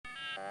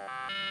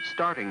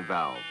Starting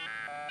valve.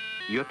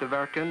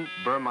 Juttewerken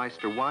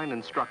Burmeister wine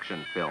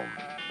instruction film.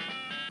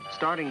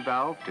 Starting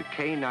valve to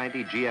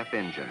K90 GF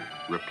engine,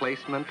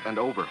 replacement and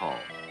overhaul.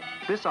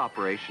 This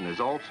operation is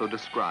also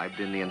described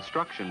in the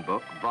instruction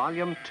book,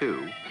 Volume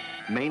 2,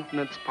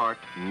 Maintenance Part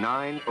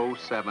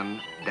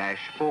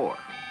 907-4.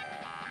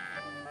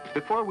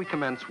 Before we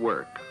commence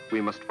work, we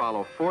must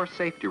follow 4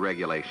 safety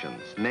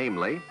regulations,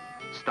 namely,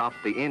 stop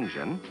the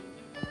engine,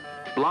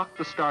 block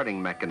the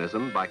starting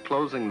mechanism by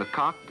closing the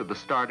cock to the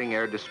starting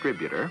air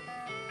distributor,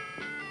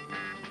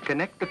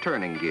 connect the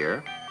turning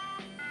gear,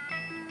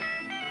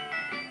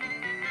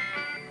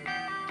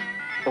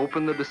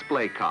 open the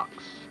display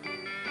cocks.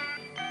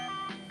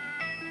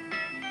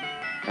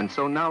 And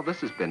so now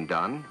this has been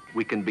done,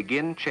 we can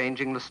begin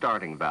changing the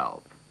starting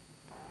valve.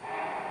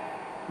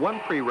 One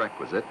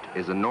prerequisite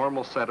is a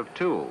normal set of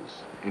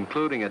tools,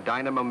 including a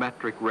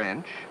dynamometric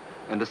wrench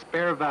and a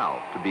spare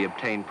valve to be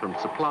obtained from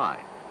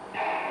supply.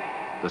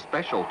 The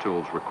special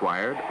tools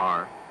required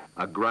are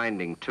a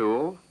grinding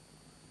tool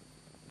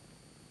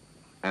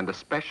and a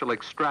special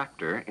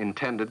extractor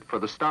intended for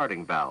the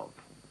starting valve.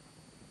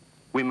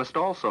 We must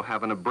also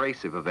have an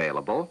abrasive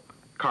available,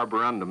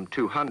 carborundum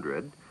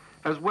 200,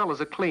 as well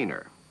as a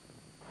cleaner.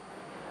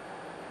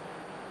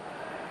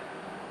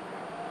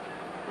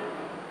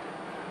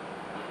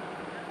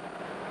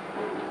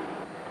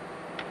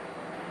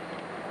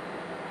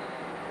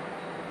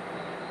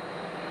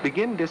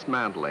 Begin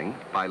dismantling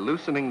by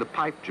loosening the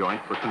pipe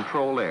joint for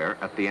control air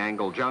at the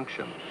angle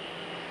junction.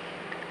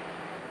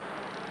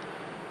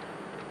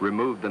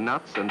 Remove the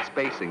nuts and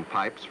spacing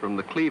pipes from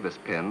the clevis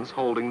pins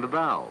holding the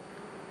valve.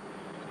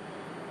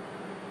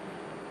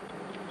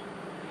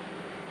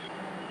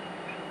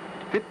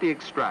 Fit the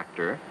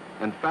extractor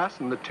and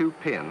fasten the 2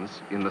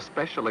 pins in the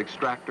special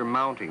extractor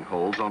mounting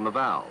holes on the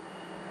valve.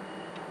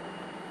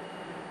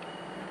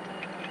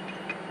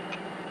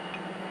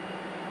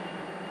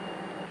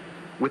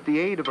 With the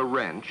aid of a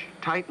wrench,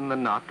 tighten the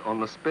nut on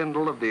the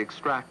spindle of the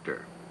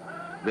extractor.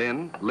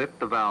 Then lift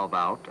the valve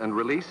out and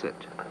release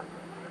it.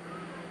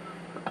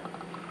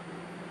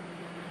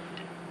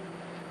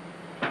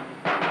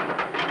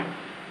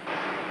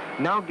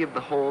 Now give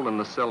the hole in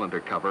the cylinder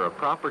cover a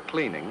proper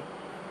cleaning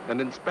and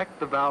inspect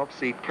the valve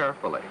seat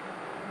carefully.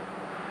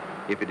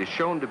 If it is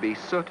shown to be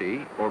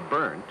sooty or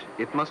burnt,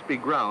 it must be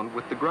ground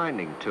with the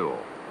grinding tool.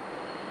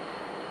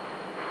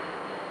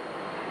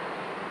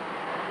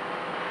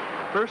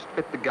 First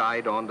fit the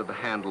guide onto the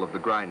handle of the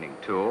grinding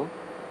tool,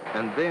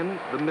 and then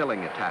the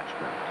milling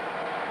attachment.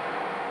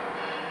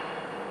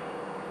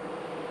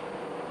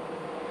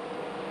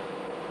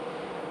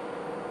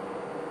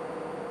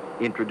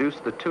 Introduce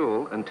the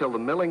tool until the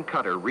milling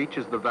cutter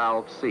reaches the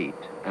valve seat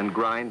and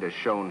grind as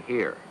shown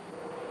here.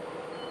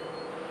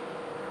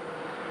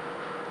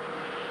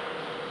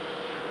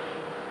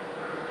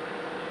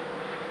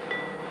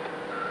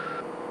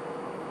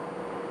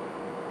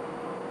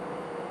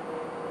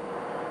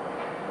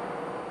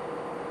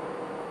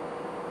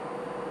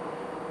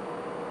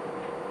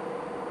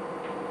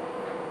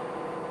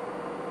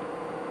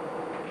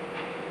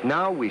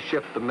 Now we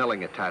shift the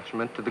milling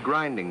attachment to the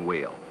grinding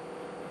wheel.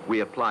 We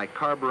apply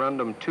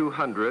carborundum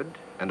 200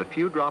 and a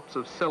few drops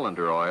of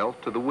cylinder oil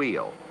to the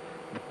wheel.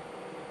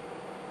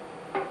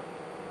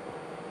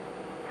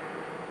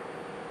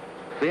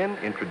 Then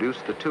introduce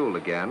the tool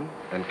again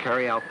and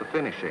carry out the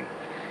finishing.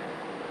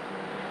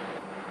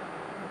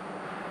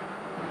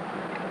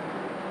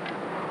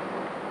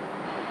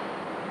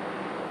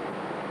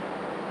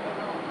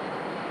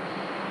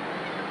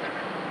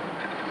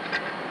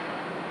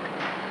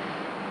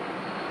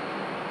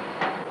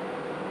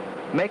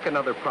 Make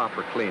another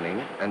proper cleaning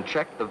and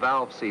check the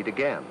valve seat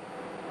again.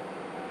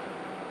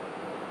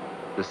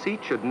 The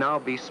seat should now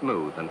be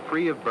smooth and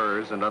free of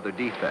burrs and other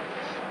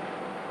defects.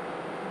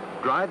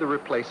 Dry the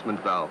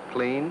replacement valve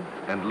clean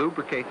and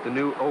lubricate the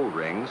new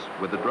O-rings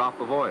with a drop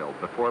of oil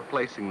before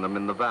placing them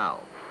in the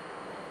valve.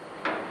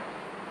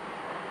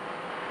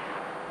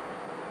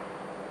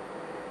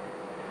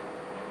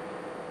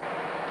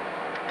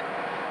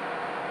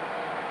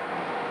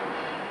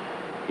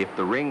 If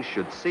the ring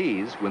should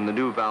seize when the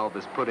new valve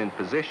is put in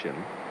position,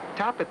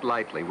 tap it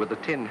lightly with a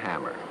tin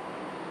hammer.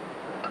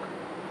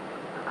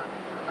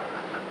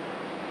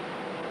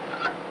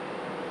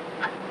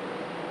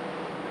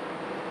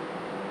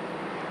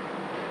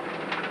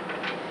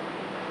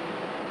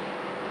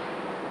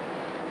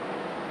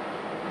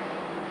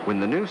 When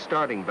the new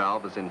starting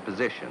valve is in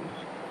position,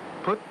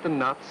 put the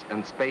nuts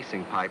and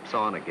spacing pipes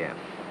on again.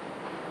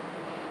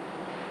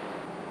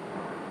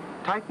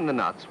 Tighten the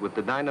nuts with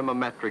the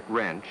dynamometric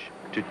wrench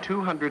to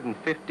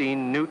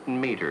 215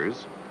 Newton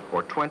meters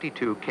or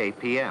 22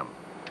 kpm.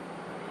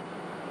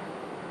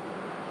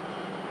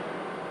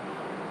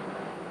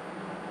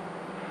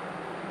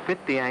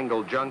 Fit the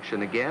angle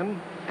junction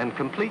again and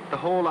complete the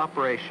whole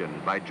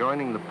operation by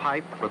joining the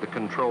pipe for the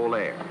control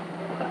air.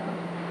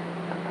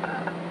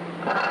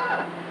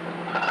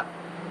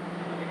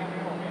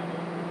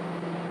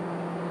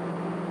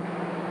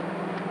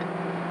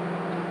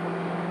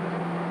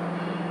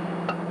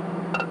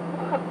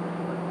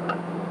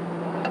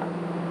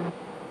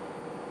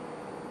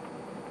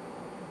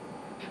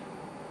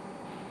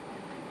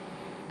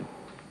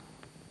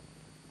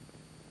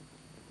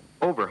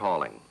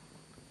 overhauling.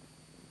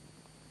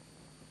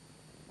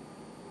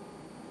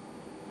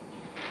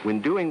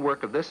 When doing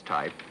work of this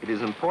type, it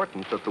is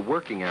important that the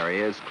working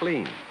area is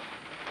clean.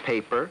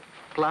 Paper,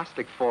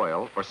 plastic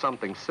foil, or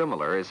something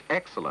similar is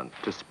excellent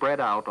to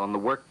spread out on the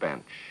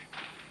workbench.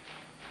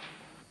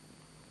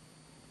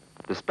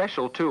 The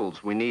special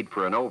tools we need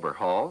for an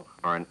overhaul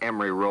are an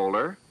emery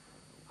roller,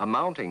 a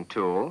mounting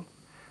tool,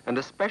 and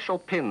a special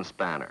pin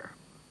spanner.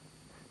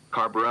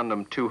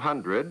 Carborundum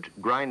 200,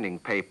 grinding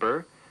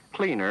paper,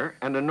 cleaner,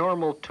 and a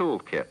normal tool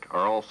kit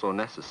are also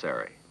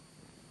necessary.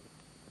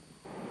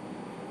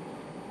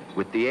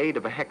 With the aid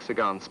of a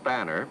hexagon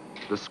spanner,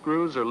 the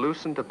screws are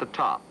loosened at the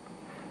top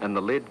and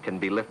the lid can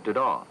be lifted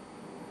off,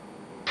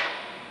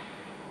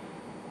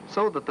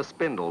 so that the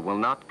spindle will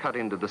not cut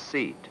into the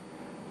seat.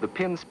 The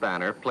pin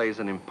spanner plays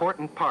an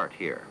important part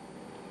here.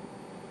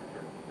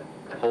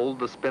 Hold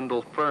the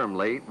spindle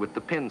firmly with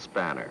the pin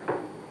spanner.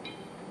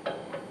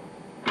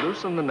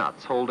 Loosen the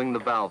nuts holding the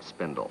valve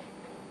spindle.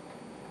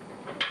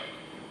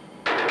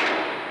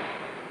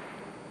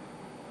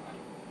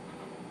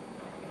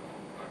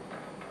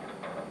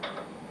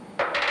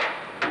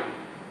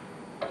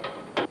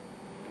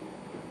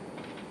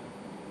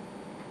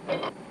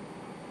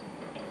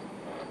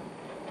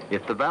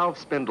 If the valve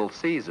spindle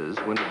seizes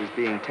when it is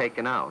being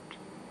taken out,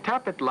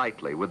 tap it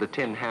lightly with a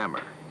tin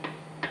hammer.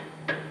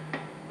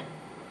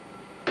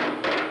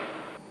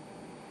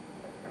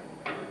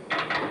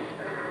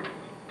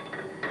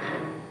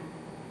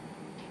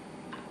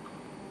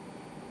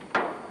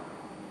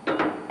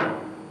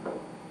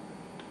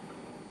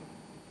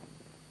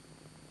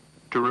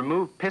 To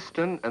remove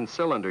piston and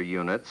cylinder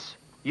units,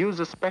 use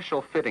a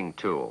special fitting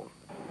tool.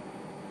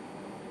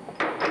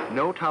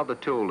 Note how the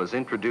tool is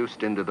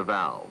introduced into the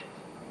valve.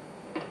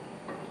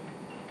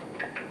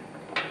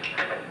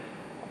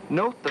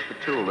 Note that the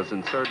tool is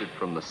inserted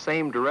from the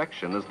same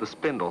direction as the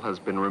spindle has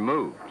been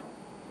removed.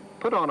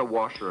 Put on a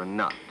washer and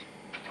nut.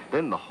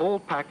 Then the whole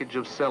package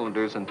of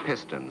cylinders and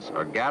pistons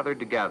are gathered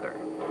together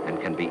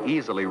and can be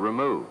easily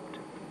removed.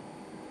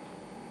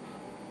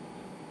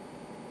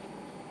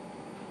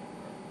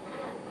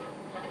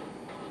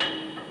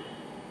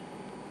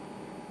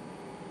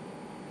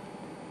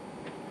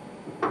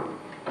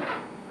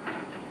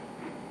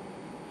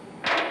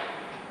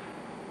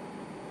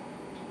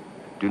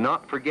 Do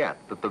not forget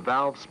that the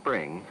valve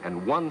spring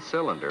and one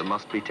cylinder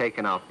must be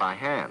taken out by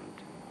hand.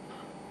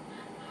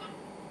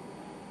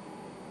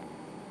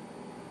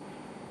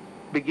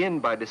 Begin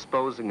by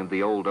disposing of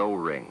the old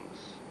O-rings.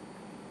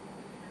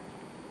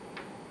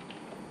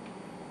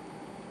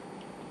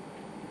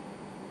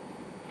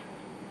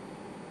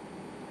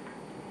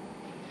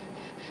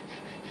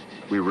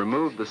 We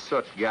remove the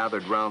soot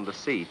gathered round the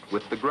seat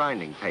with the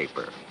grinding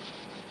paper.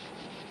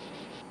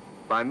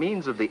 By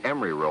means of the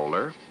emery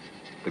roller,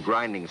 the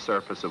grinding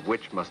surface of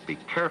which must be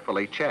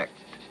carefully checked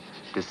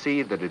to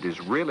see that it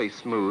is really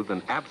smooth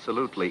and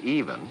absolutely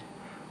even,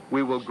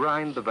 we will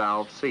grind the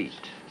valve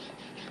seat.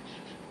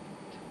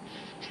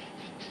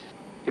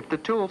 If the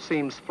tool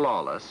seems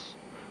flawless,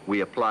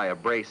 we apply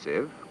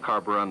abrasive,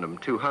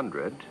 carborundum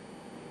 200,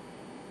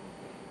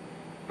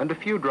 and a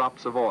few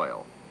drops of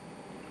oil.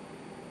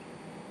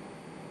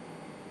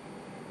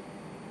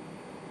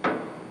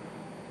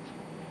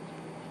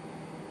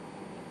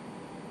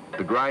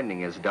 The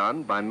grinding is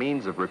done by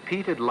means of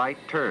repeated light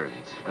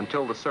turns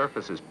until the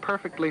surface is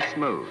perfectly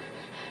smooth.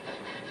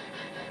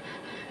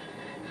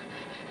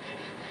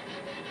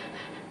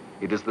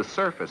 It is the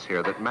surface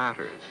here that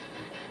matters.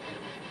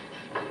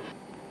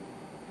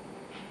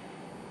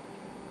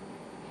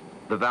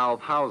 The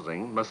valve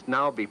housing must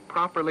now be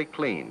properly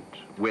cleaned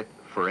with,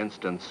 for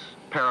instance,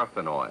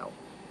 paraffin oil.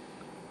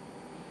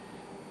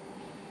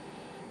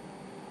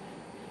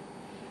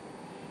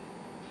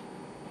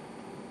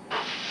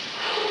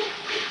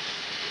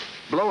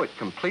 Blow it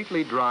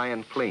completely dry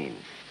and clean.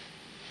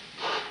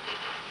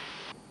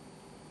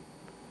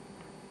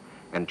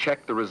 And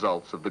check the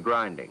results of the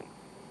grinding.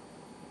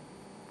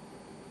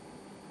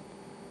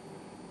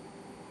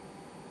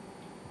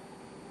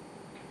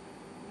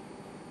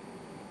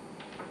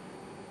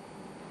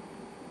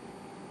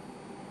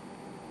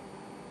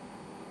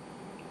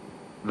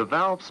 The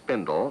valve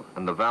spindle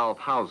and the valve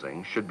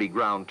housing should be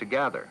ground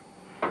together,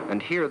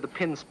 and here the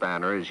pin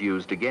spanner is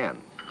used again.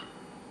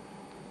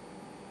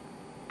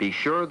 Be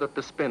sure that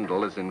the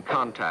spindle is in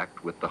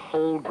contact with the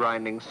whole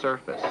grinding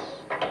surface.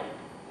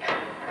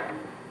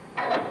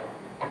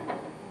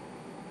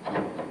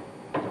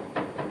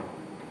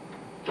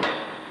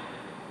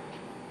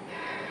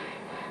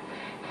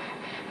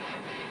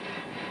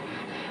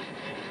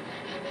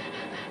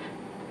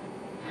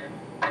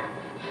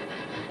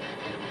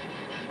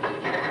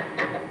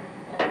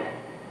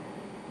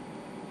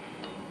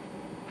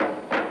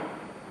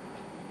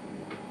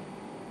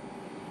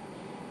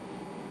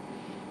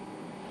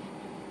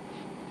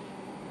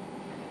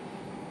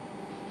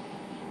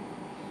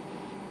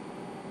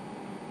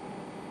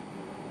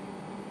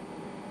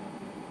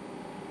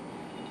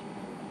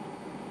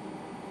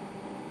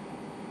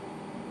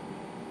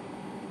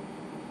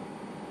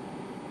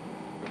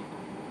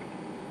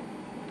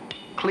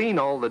 Clean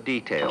all the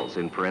details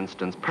in, for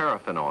instance,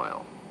 paraffin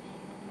oil.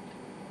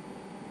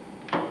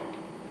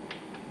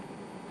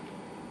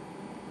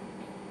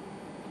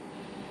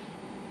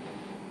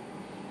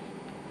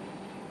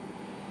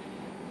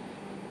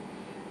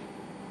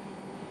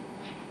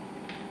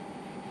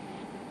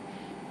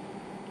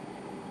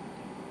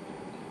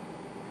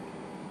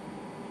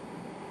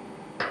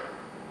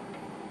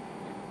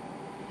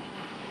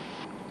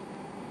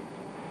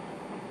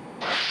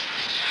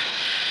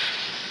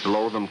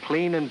 Blow them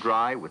clean and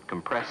dry with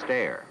compressed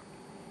air.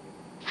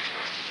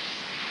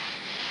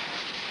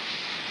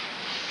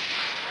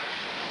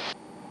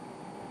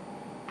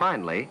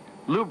 Finally,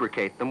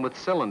 lubricate them with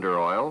cylinder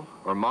oil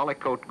or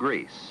Molykote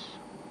grease.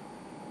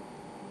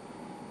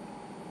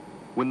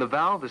 When the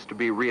valve is to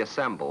be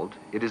reassembled,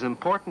 it is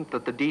important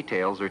that the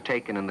details are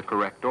taken in the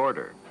correct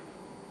order.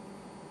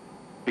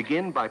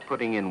 Begin by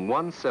putting in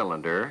one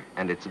cylinder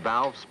and its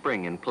valve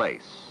spring in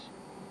place.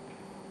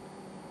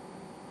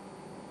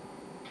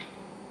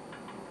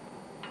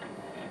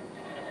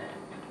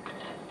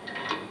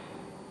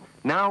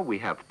 Now we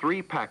have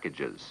 3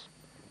 packages,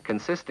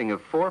 consisting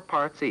of 4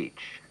 parts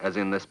each, as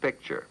in this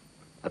picture.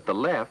 At the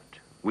left,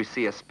 we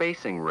see a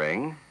spacing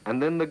ring,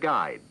 and then the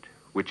guide,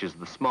 which is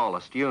the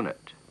smallest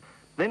unit.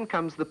 Then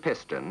comes the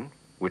piston,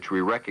 which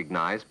we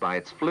recognize by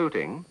its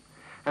fluting,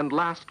 and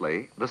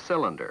lastly, the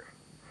cylinder.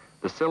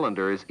 The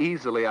cylinder is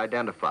easily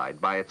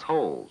identified by its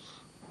holes.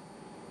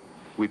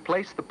 We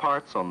place the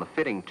parts on the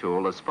fitting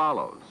tool as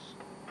follows.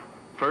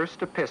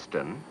 First, a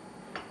piston,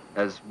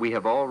 as we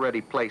have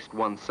already placed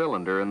one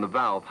cylinder in the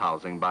valve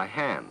housing by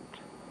hand.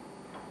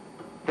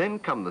 Then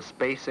come the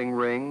spacing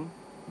ring,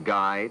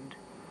 guide,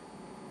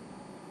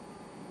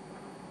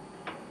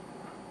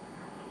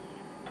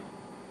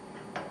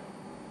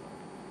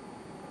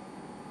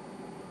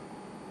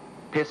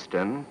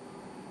 piston,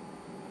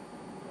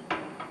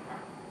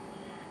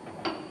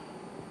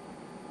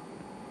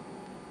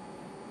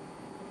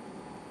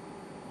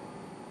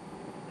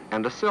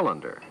 and a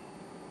cylinder.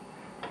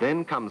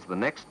 Then comes the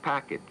next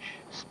package,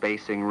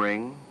 spacing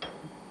ring,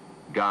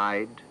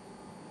 guide,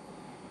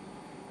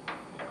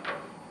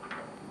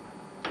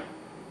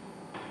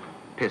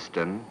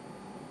 piston,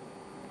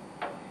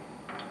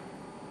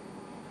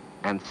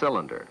 and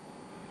cylinder.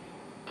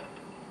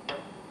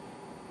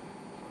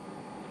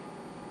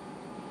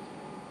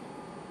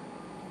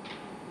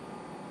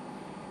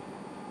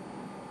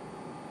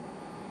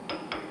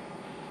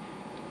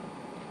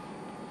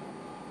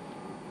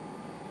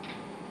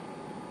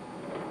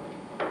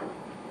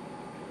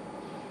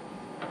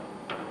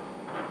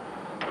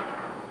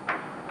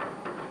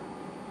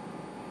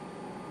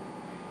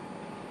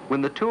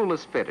 When the tool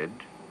is fitted,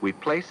 we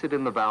place it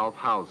in the valve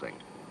housing.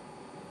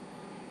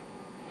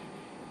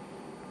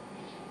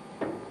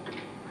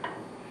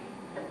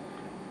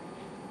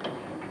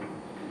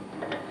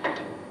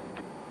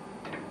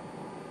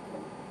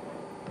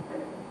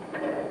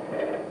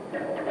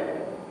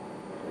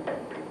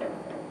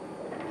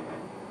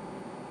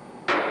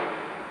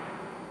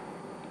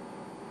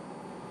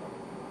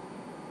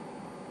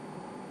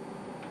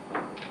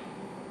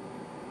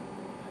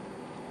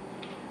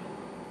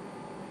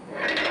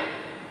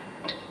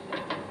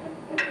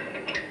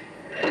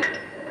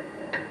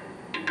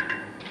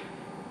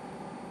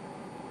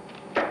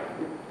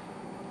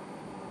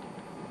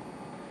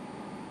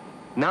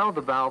 Now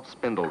the valve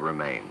spindle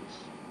remains.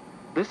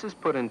 This is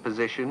put in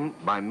position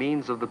by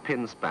means of the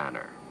pin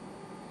spanner.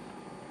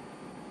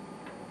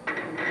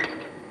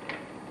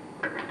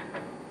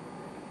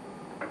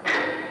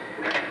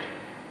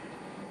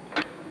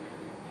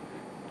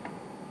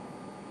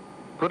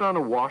 Put on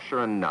a washer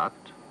and nut,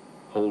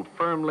 hold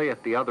firmly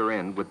at the other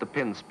end with the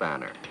pin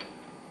spanner.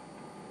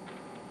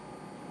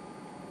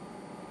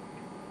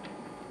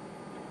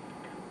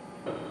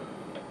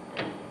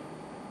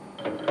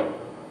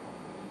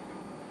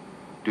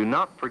 Do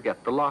not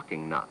forget the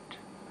locking nut.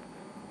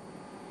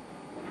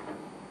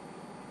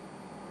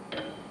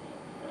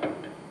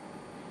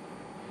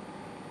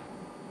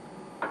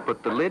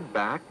 Put the lid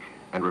back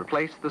and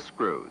replace the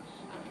screws.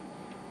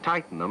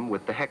 Tighten them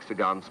with the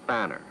hexagon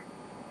spanner.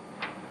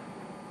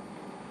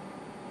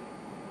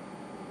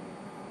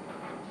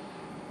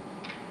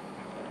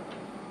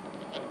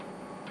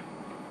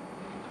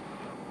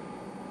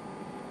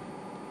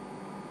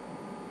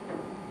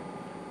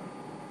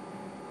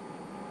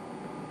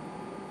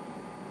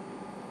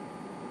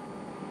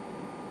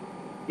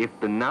 If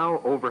the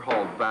now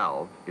overhauled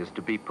valve is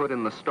to be put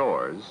in the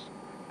stores,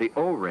 the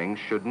O-rings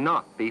should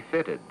not be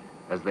fitted,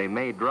 as they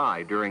may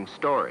dry during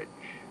storage.